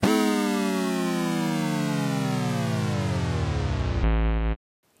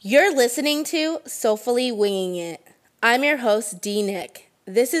You're listening to Soulfully Winging It. I'm your host, D. Nick.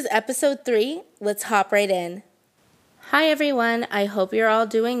 This is episode 3. Let's hop right in. Hi, everyone. I hope you're all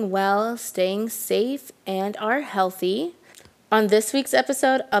doing well, staying safe, and are healthy. On this week's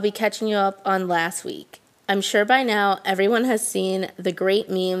episode, I'll be catching you up on last week. I'm sure by now everyone has seen the great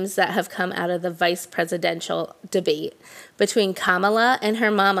memes that have come out of the vice presidential debate between Kamala and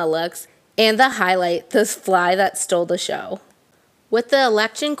her mama looks, and the highlight, the fly that stole the show. With the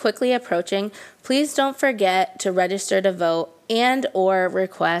election quickly approaching, please don't forget to register to vote and or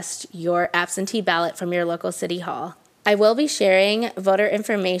request your absentee ballot from your local city hall. I will be sharing voter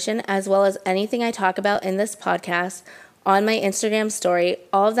information as well as anything I talk about in this podcast on my Instagram story.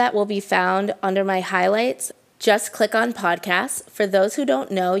 All of that will be found under my highlights. Just click on podcasts. For those who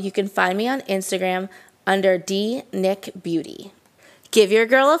don't know, you can find me on Instagram under D Nick Beauty. Give your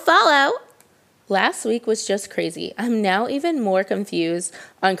girl a follow. Last week was just crazy. I'm now even more confused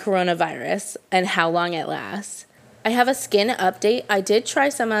on coronavirus and how long it lasts. I have a skin update. I did try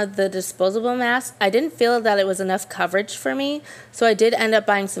some of the disposable masks. I didn't feel that it was enough coverage for me, so I did end up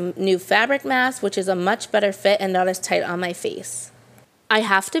buying some new fabric masks, which is a much better fit and not as tight on my face. I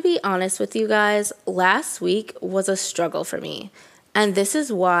have to be honest with you guys, last week was a struggle for me, and this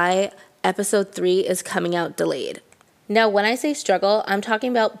is why episode 3 is coming out delayed. Now, when I say struggle, I'm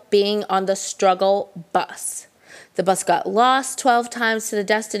talking about being on the struggle bus. The bus got lost 12 times to the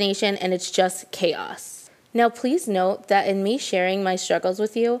destination, and it's just chaos. Now, please note that in me sharing my struggles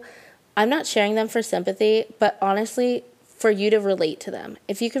with you, I'm not sharing them for sympathy, but honestly, for you to relate to them.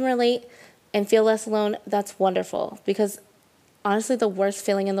 If you can relate and feel less alone, that's wonderful. Because honestly, the worst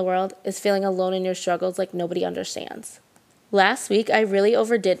feeling in the world is feeling alone in your struggles like nobody understands. Last week, I really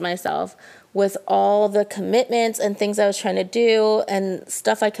overdid myself with all the commitments and things I was trying to do and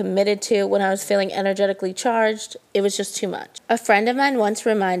stuff I committed to when I was feeling energetically charged. It was just too much. A friend of mine once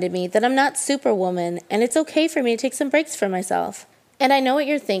reminded me that I'm not Superwoman and it's okay for me to take some breaks for myself. And I know what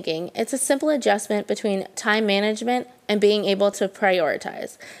you're thinking. It's a simple adjustment between time management and being able to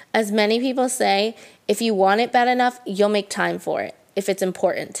prioritize. As many people say, if you want it bad enough, you'll make time for it if it's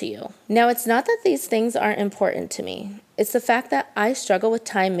important to you. Now, it's not that these things aren't important to me. It's the fact that I struggle with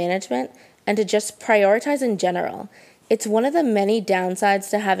time management and to just prioritize in general. It's one of the many downsides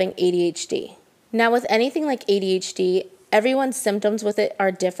to having ADHD. Now, with anything like ADHD, everyone's symptoms with it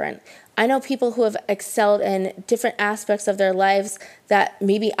are different. I know people who have excelled in different aspects of their lives that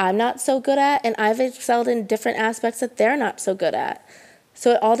maybe I'm not so good at, and I've excelled in different aspects that they're not so good at.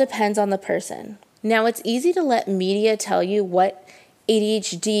 So it all depends on the person. Now, it's easy to let media tell you what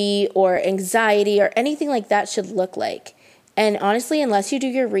ADHD or anxiety or anything like that should look like. And honestly, unless you do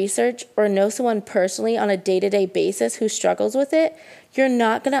your research or know someone personally on a day-to-day basis who struggles with it, you're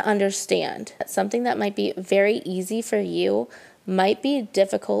not going to understand. Something that might be very easy for you might be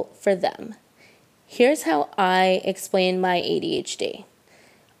difficult for them. Here's how I explain my ADHD.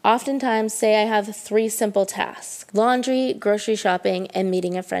 Oftentimes, say I have 3 simple tasks: laundry, grocery shopping, and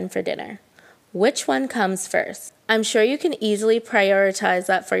meeting a friend for dinner. Which one comes first? I'm sure you can easily prioritize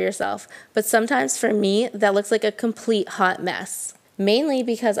that for yourself, but sometimes for me, that looks like a complete hot mess. Mainly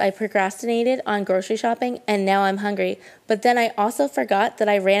because I procrastinated on grocery shopping and now I'm hungry, but then I also forgot that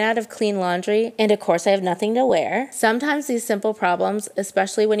I ran out of clean laundry and of course I have nothing to wear. Sometimes these simple problems,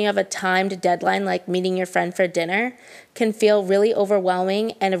 especially when you have a timed deadline like meeting your friend for dinner, can feel really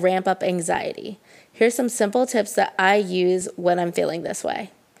overwhelming and ramp up anxiety. Here's some simple tips that I use when I'm feeling this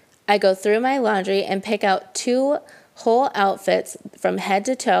way. I go through my laundry and pick out 2 whole outfits from head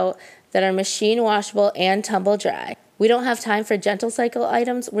to toe that are machine washable and tumble dry. We don't have time for gentle cycle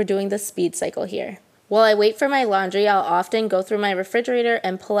items, we're doing the speed cycle here. While I wait for my laundry, I'll often go through my refrigerator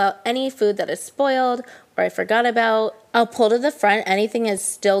and pull out any food that is spoiled or I forgot about. I'll pull to the front anything is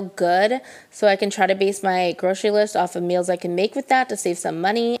still good so I can try to base my grocery list off of meals I can make with that to save some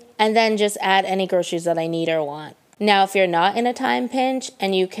money, and then just add any groceries that I need or want. Now, if you're not in a time pinch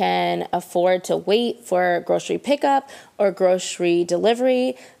and you can afford to wait for grocery pickup or grocery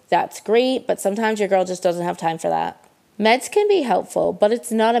delivery, that's great, but sometimes your girl just doesn't have time for that. Meds can be helpful, but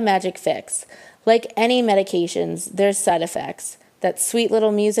it's not a magic fix. Like any medications, there's side effects. That sweet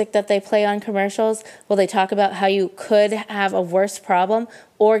little music that they play on commercials, well, they talk about how you could have a worse problem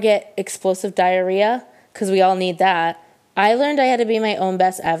or get explosive diarrhea, because we all need that. I learned I had to be my own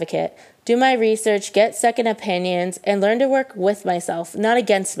best advocate. Do my research, get second opinions, and learn to work with myself, not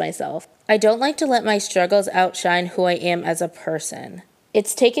against myself. I don't like to let my struggles outshine who I am as a person.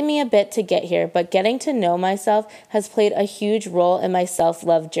 It's taken me a bit to get here, but getting to know myself has played a huge role in my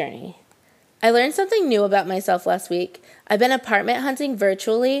self-love journey. I learned something new about myself last week. I've been apartment hunting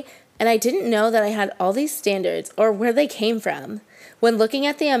virtually, and I didn't know that I had all these standards or where they came from. When looking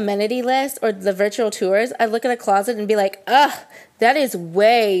at the amenity list or the virtual tours, I'd look at a closet and be like, ugh, that is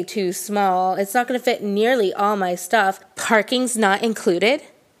way too small. It's not going to fit nearly all my stuff. Parking's not included,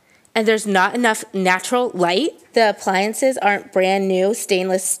 and there's not enough natural light. The appliances aren't brand new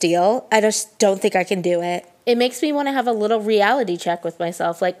stainless steel. I just don't think I can do it. It makes me want to have a little reality check with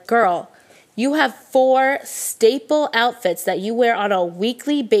myself. Like, girl, you have 4 staple outfits that you wear on a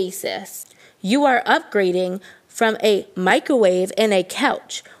weekly basis. You are upgrading from a microwave and a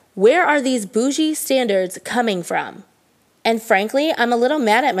couch. Where are these bougie standards coming from? And frankly, I'm a little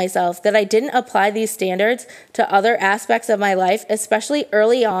mad at myself that I didn't apply these standards to other aspects of my life, especially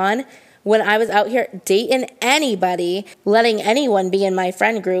early on when I was out here dating anybody, letting anyone be in my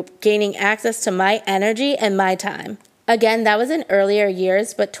friend group, gaining access to my energy and my time. Again, that was in earlier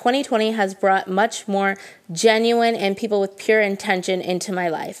years, but 2020 has brought much more genuine and people with pure intention into my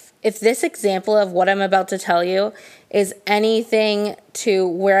life. If this example of what I'm about to tell you is anything to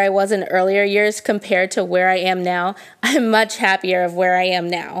where I was in earlier years compared to where I am now, I'm much happier of where I am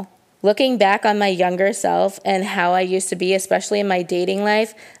now. Looking back on my younger self and how I used to be, especially in my dating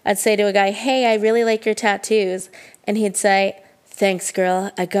life, I'd say to a guy, hey, I really like your tattoos. And he'd say, thanks,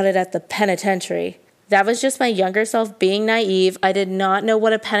 girl, I got it at the penitentiary. That was just my younger self being naive. I did not know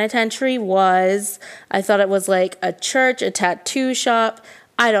what a penitentiary was. I thought it was like a church, a tattoo shop.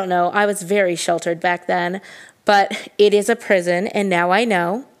 I don't know. I was very sheltered back then. But it is a prison, and now I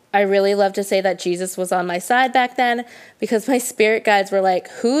know. I really love to say that Jesus was on my side back then because my spirit guides were like,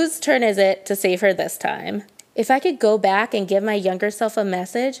 whose turn is it to save her this time? If I could go back and give my younger self a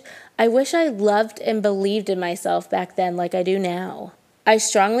message, I wish I loved and believed in myself back then like I do now. I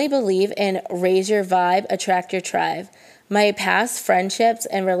strongly believe in raise your vibe, attract your tribe. My past friendships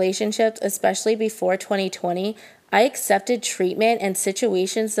and relationships, especially before 2020, I accepted treatment and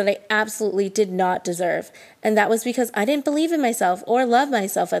situations that I absolutely did not deserve. And that was because I didn't believe in myself or love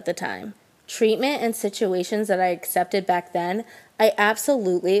myself at the time. Treatment and situations that I accepted back then, I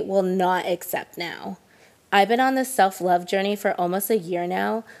absolutely will not accept now. I've been on this self-love journey for almost a year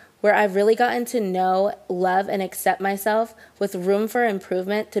now, where I've really gotten to know, love, and accept myself with room for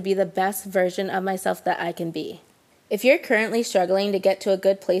improvement to be the best version of myself that I can be. If you're currently struggling to get to a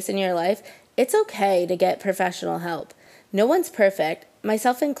good place in your life, it's okay to get professional help. No one's perfect,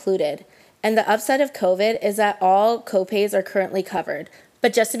 myself included. And the upside of COVID is that all copays are currently covered.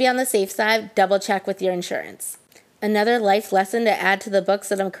 But just to be on the safe side, double check with your insurance. Another life lesson to add to the books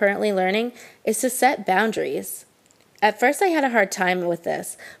that I'm currently learning is to set boundaries. At first I had a hard time with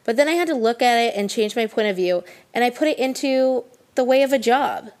this, but then I had to look at it and change my point of view, and I put it into the way of a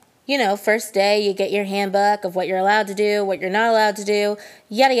job. You know, first day you get your handbook of what you're allowed to do, what you're not allowed to do,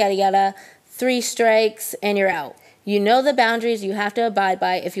 yada, yada, yada. 3 strikes and you're out. You know the boundaries you have to abide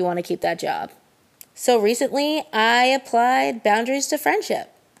by if you want to keep that job. So recently I applied boundaries to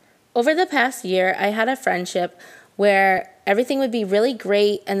friendship. Over the past year, I had a friendship where everything would be really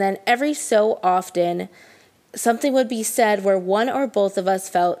great, and then every so often something would be said where one or both of us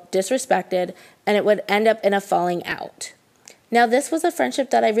felt disrespected, and it would end up in a falling out. Now, this was a friendship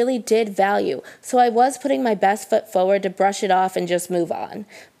that I really did value, so I was putting my best foot forward to brush it off and just move on.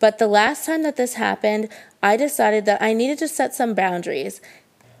 But the last time that this happened, I decided that I needed to set some boundaries.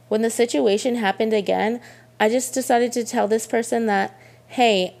 When the situation happened again, I just decided to tell this person that,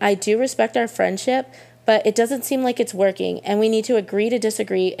 hey, I do respect our friendship, but it doesn't seem like it's working, and we need to agree to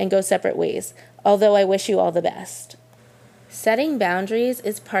disagree and go separate ways, although I wish you all the best. Setting boundaries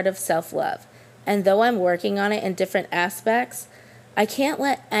is part of self-love, and though I'm working on it in different aspects, I can't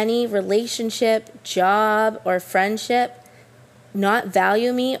let any relationship, job, or friendship not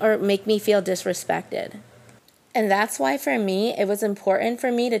value me or make me feel disrespected. And that's why for me, it was important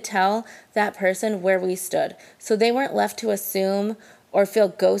for me to tell that person where we stood, so they weren't left to assume or feel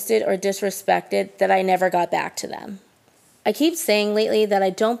ghosted or disrespected that I never got back to them. I keep saying lately that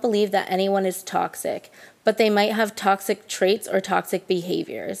I don't believe that anyone is toxic, but they might have toxic traits or toxic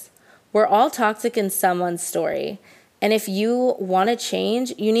behaviors. We're all toxic in someone's story, and if you want to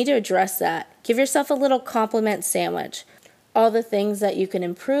change, you need to address that. Give yourself a little compliment sandwich. All the things that you can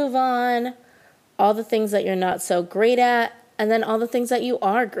improve on, all the things that you're not so great at, and then all the things that you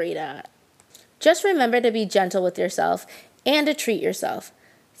are great at. Just remember to be gentle with yourself and to treat yourself.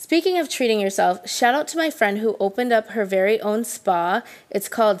 Speaking of treating yourself, shout out to my friend who opened up her very own spa. It's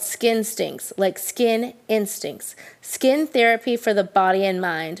called Skin Stinks, like Skin Instincts. Skin therapy for the body and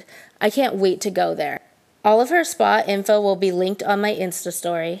mind. I can't wait to go there. All of her spa info will be linked on my Insta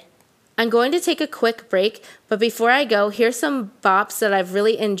story. I'm going to take a quick break, but before I go, here's some bops that I've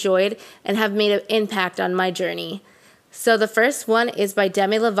really enjoyed and have made an impact on my journey. So the first one is by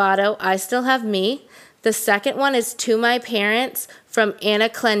Demi Lovato, I Still Have Me. The second one is To My Parents from Anna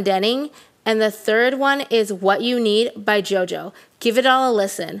Clendenning. And the third one is What You Need by JoJo. Give it all a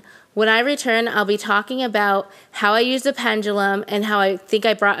listen. When I return, I'll be talking about how I used a pendulum and how I think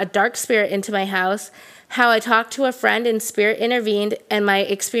I brought a dark spirit into my house, how I talked to a friend and spirit intervened, and my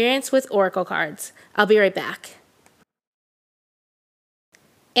experience with oracle cards. I'll be right back.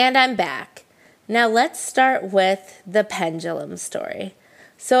 And I'm back. Now let's start with the pendulum story.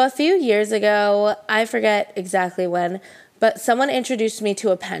 So a few years ago, I forget exactly when, but someone introduced me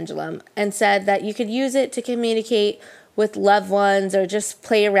to a pendulum and said that you could use it to communicate with loved ones or just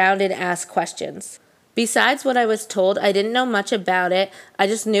play around and ask questions. Besides what I was told, I didn't know much about it. I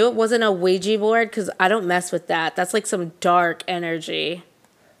just knew it wasn't a Ouija board because I don't mess with that. That's like some dark energy.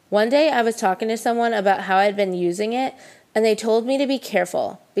 One day I was talking to someone about how I'd been using it, and they told me to be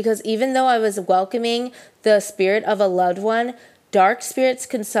careful because even though I was welcoming the spirit of a loved one, dark spirits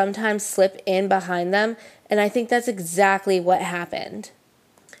can sometimes slip in behind them, and I think that's exactly what happened.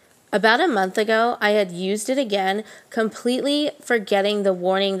 About a month ago, I had used it again, completely forgetting the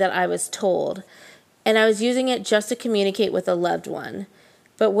warning that I was told, and I was using it just to communicate with a loved one.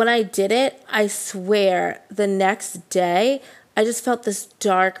 But when I did it, I swear, the next day, I just felt this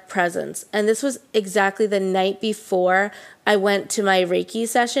dark presence. And this was exactly the night before I went to my Reiki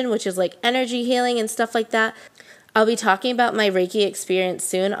session, which is like energy healing and stuff like that. I'll be talking about my Reiki experience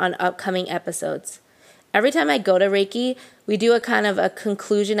soon on upcoming episodes. Every time I go to Reiki, we do a kind of a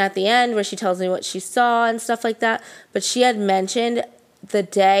conclusion at the end where she tells me what she saw and stuff like that. But she had mentioned the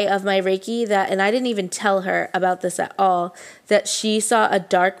day of my Reiki that, and I didn't even tell her about this at all, that she saw a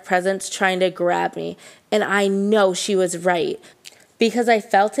dark presence trying to grab me. And I know she was right because I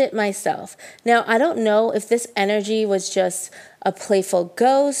felt it myself. Now, I don't know if this energy was just a playful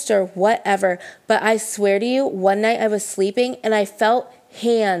ghost or whatever, but I swear to you, one night I was sleeping and I felt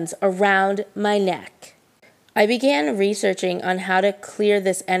hands around my neck. I began researching on how to clear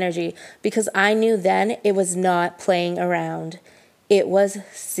this energy because I knew then it was not playing around. It was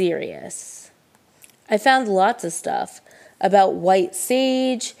serious. I found lots of stuff about white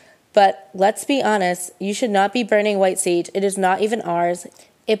sage, but let's be honest, you should not be burning white sage. It is not even ours.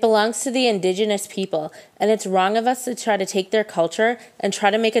 It belongs to the indigenous people, and it's wrong of us to try to take their culture and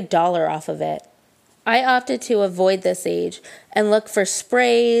try to make $1 off of it. I opted to avoid the sage and look for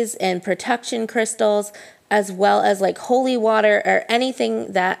sprays and protection crystals, as well as like holy water or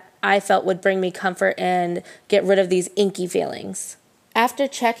anything that I felt would bring me comfort and get rid of these inky feelings. After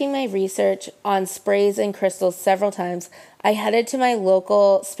checking my research on sprays and crystals several times, I headed to my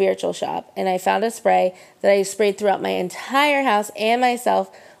local spiritual shop and I found a spray that I sprayed throughout my entire house and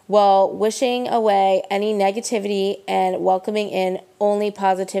myself while wishing away any negativity and welcoming in only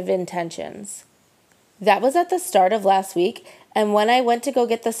positive intentions. That was at the start of last week, and when I went to go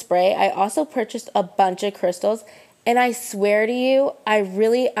get the spray, I also purchased a bunch of crystals. And I swear to you,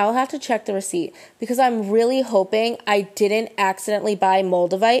 I'll have to check the receipt because I'm really hoping I didn't accidentally buy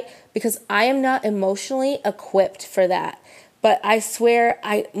Moldavite because I am not emotionally equipped for that. But I swear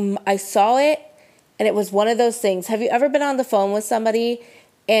I saw it and it was one of those things. Have you ever been on the phone with somebody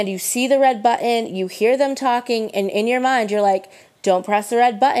and you see the red button, you hear them talking, and in your mind you're like, don't press the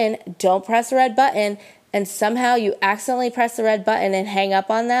red button, don't press the red button, and somehow you accidentally press the red button and hang up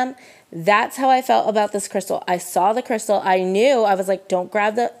on them? That's how I felt about this crystal. I saw the crystal. I knew. I was like, don't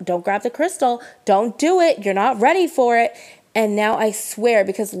grab the crystal. Don't do it. You're not ready for it. And now I swear,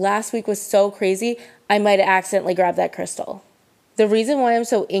 because last week was so crazy, I might have accidentally grabbed that crystal. The reason why I'm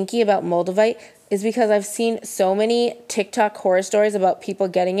so inky about Moldavite is because I've seen so many TikTok horror stories about people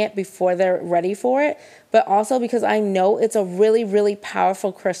getting it before they're ready for it, but also because I know it's a really, really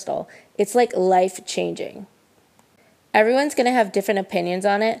powerful crystal. It's like life-changing. Everyone's going to have different opinions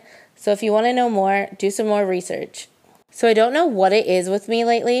on it, so if you want to know more, do some more research. So I don't know what it is with me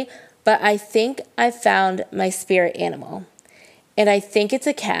lately, but I think I found my spirit animal. And I think it's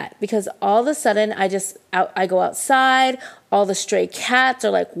a cat because all of a sudden I go outside, all the stray cats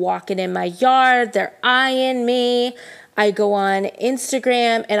are like walking in my yard, they're eyeing me. I go on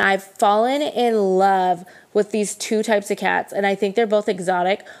Instagram and I've fallen in love with these two types of cats, and I think they're both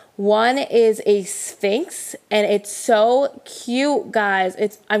exotic. One is a Sphynx, and it's so cute, guys.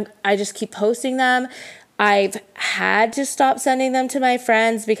 I just keep posting them. I've had to stop sending them to my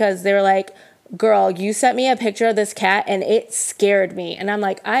friends because they were like, girl, you sent me a picture of this cat and it scared me. And I'm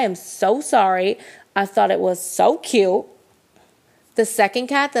like, I am so sorry. I thought it was so cute. The second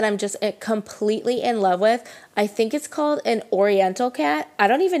cat that I'm just completely in love with, I think it's called an Oriental cat. I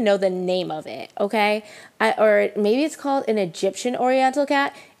don't even know the name of it, okay? Or maybe it's called an Egyptian Oriental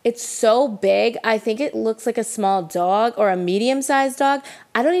cat. It's so big. I think it looks like a small dog or a medium-sized dog.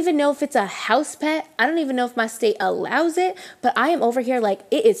 I don't even know if it's a house pet. I don't even know if my state allows it, but I am over here like,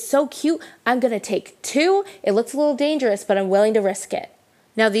 it is so cute. I'm going to take 2. It looks a little dangerous, but I'm willing to risk it.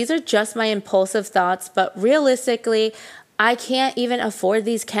 Now, these are just my impulsive thoughts, but realistically, I can't even afford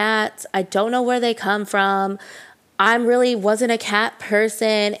these cats. I don't know where they come from. I really wasn't a cat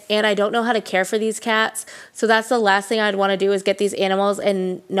person, and I don't know how to care for these cats. So that's the last thing I'd want to do is get these animals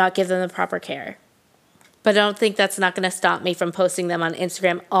and not give them the proper care. But I don't think that's not going to stop me from posting them on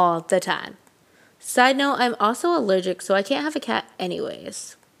Instagram all the time. Side note, I'm also allergic, so I can't have a cat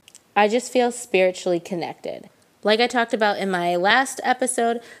anyways. I just feel spiritually connected. Like I talked about in my last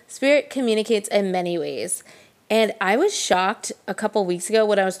episode, spirit communicates in many ways. And I was shocked a couple weeks ago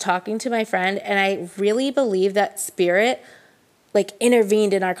when I was talking to my friend, and I really believe that spirit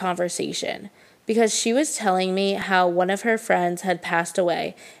intervened in our conversation, because she was telling me how one of her friends had passed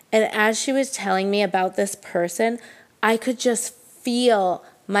away. And as she was telling me about this person, I could just feel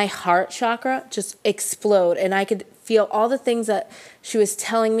my heart chakra just explode, and I could feel all the things that she was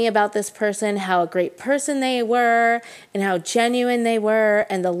telling me about this person, how a great person they were and how genuine they were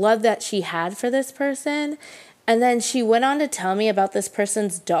and the love that she had for this person. And then she went on to tell me about this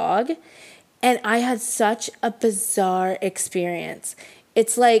person's dog, and I had such a bizarre experience.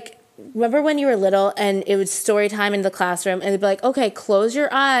 It's like, remember when you were little and it was story time in the classroom, and they'd be like, okay, close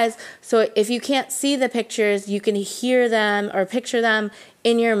your eyes. So if you can't see the pictures, you can hear them or picture them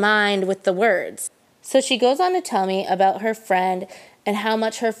in your mind with the words. So she goes on to tell me about her friend and how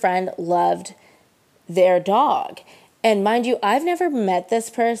much her friend loved their dog. And mind you, I've never met this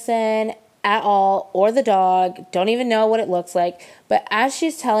person at all, or the dog, don't even know what it looks like. But as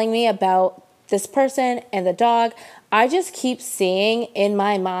she's telling me about this person and the dog, I just keep seeing in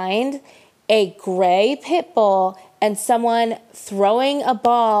my mind a gray pit bull and someone throwing a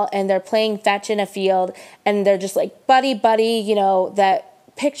ball, and they're playing fetch in a field, and they're just like buddy,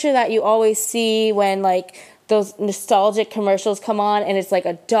 that picture that you always see when those nostalgic commercials come on, and it's like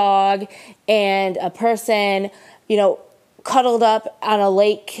a dog and a person, cuddled up on a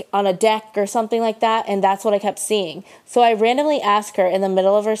lake, on a deck or something like that. And that's what I kept seeing. So I randomly asked her in the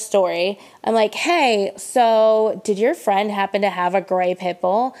middle of her story, I'm like, hey, so did your friend happen to have a gray pit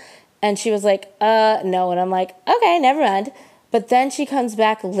bull? And she was like, no. And I'm like, okay, never mind. But then she comes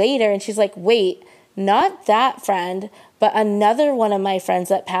back later and she's like, wait, not that friend, but another one of my friends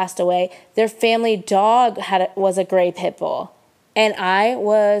that passed away, their family dog was a gray pit bull. And I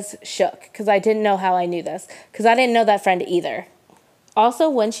was shook because I didn't know how I knew this, because I didn't know that friend either. Also,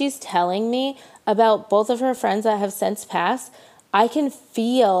 when she's telling me about both of her friends that have since passed, I can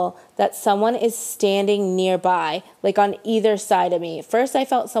feel that someone is standing nearby, on either side of me. First, I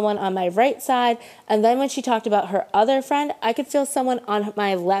felt someone on my right side, and then when she talked about her other friend, I could feel someone on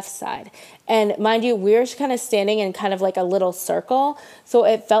my left side. And mind you, we're kind of standing in kind of like a little circle, so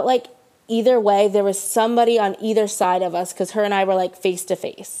it felt like either way, there was somebody on either side of us, because her and I were face to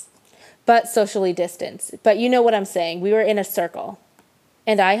face, but socially distanced. But you know what I'm saying. We were in a circle.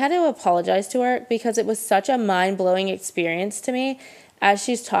 And I had to apologize to her because it was such a mind-blowing experience to me. As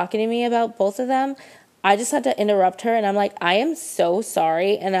she's talking to me about both of them, I just had to interrupt her, and I'm like, I am so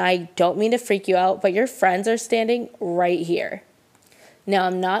sorry, and I don't mean to freak you out, but your friends are standing right here. Now,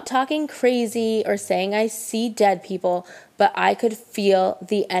 I'm not talking crazy or saying I see dead people, but I could feel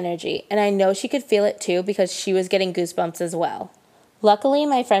the energy. And I know she could feel it too, because she was getting goosebumps as well. Luckily,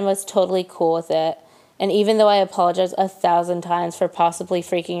 my friend was totally cool with it. And even though I apologized 1,000 times for possibly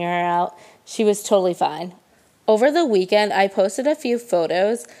freaking her out, she was totally fine. Over the weekend, I posted a few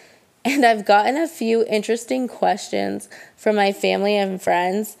photos, and I've gotten a few interesting questions from my family and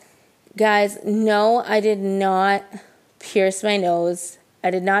friends. Guys, no, I did not pierce my nose.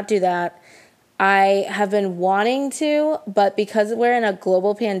 I did not do that. I have been wanting to, but because we're in a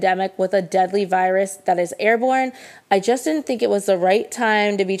global pandemic with a deadly virus that is airborne, I just didn't think it was the right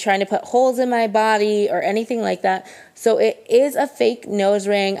time to be trying to put holes in my body or anything like that. So it is a fake nose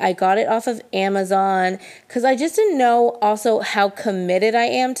ring. I got it off of Amazon because I just didn't know also how committed I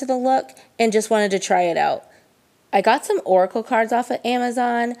am to the look and just wanted to try it out. I got some oracle cards off of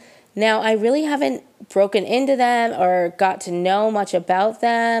Amazon. Now, I really haven't broken into them or got to know much about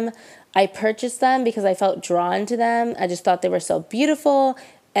them. I purchased them because I felt drawn to them. I just thought they were so beautiful,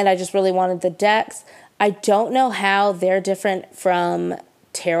 and I just really wanted the decks. I don't know how they're different from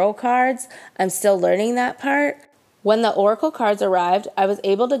tarot cards. I'm still learning that part. When the oracle cards arrived, I was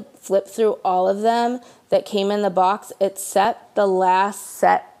able to flip through all of them that came in the box except the last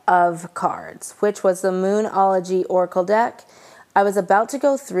set of cards, which was the Moonology Oracle deck. I was about to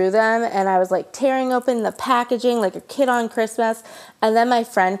go through them and I was like tearing open the packaging like a kid on Christmas. And then my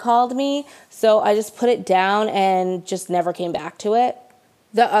friend called me. So I just put it down and just never came back to it.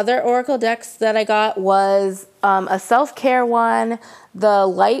 The other Oracle decks that I got was a self-care one, the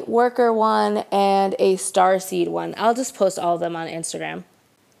light worker one, and a starseed one. I'll just post all of them on Instagram.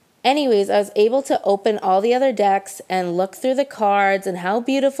 Anyways, I was able to open all the other decks and look through the cards and how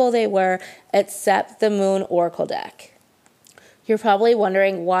beautiful they were, except the Moon Oracle deck. You're probably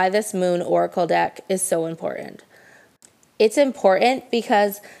wondering why this Moon Oracle deck is so important. It's important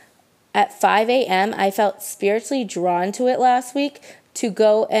because at 5 a.m. I felt spiritually drawn to it last week to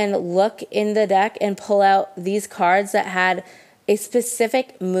go and look in the deck and pull out these cards that had a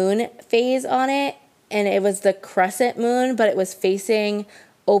specific moon phase on it. And it was the crescent moon, but it was facing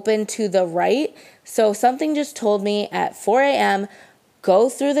open to the right. So something just told me at 4 a.m., go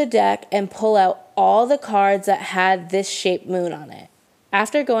through the deck and pull out all the cards that had this shaped moon on it.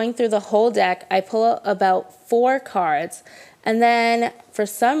 After going through the whole deck, I pull out about 4 cards. And then for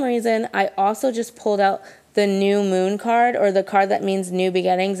some reason, I also just pulled out the new moon card, or the card that means new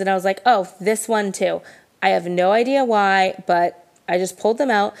beginnings. And I was like, oh, this one too. I have no idea why, but I just pulled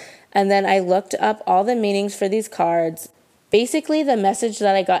them out. And then I looked up all the meanings for these cards. Basically, the message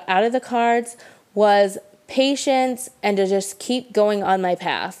that I got out of the cards was patience and to just keep going on my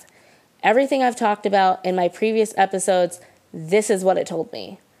path. Everything I've talked about in my previous episodes, this is what it told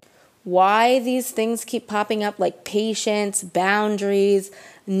me. Why these things keep popping up, like patience, boundaries,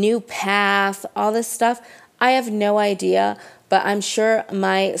 new path, all this stuff, I have no idea, but I'm sure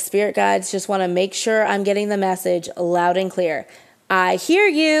my spirit guides just want to make sure I'm getting the message loud and clear. I hear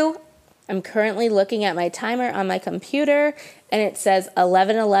you. I'm currently looking at my timer on my computer, and it says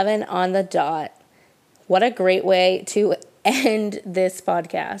 11:11 on the dot. What a great way to end this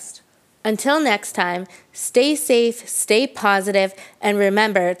podcast. Until next time, stay safe, stay positive, and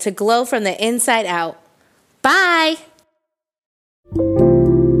remember to glow from the inside out. Bye!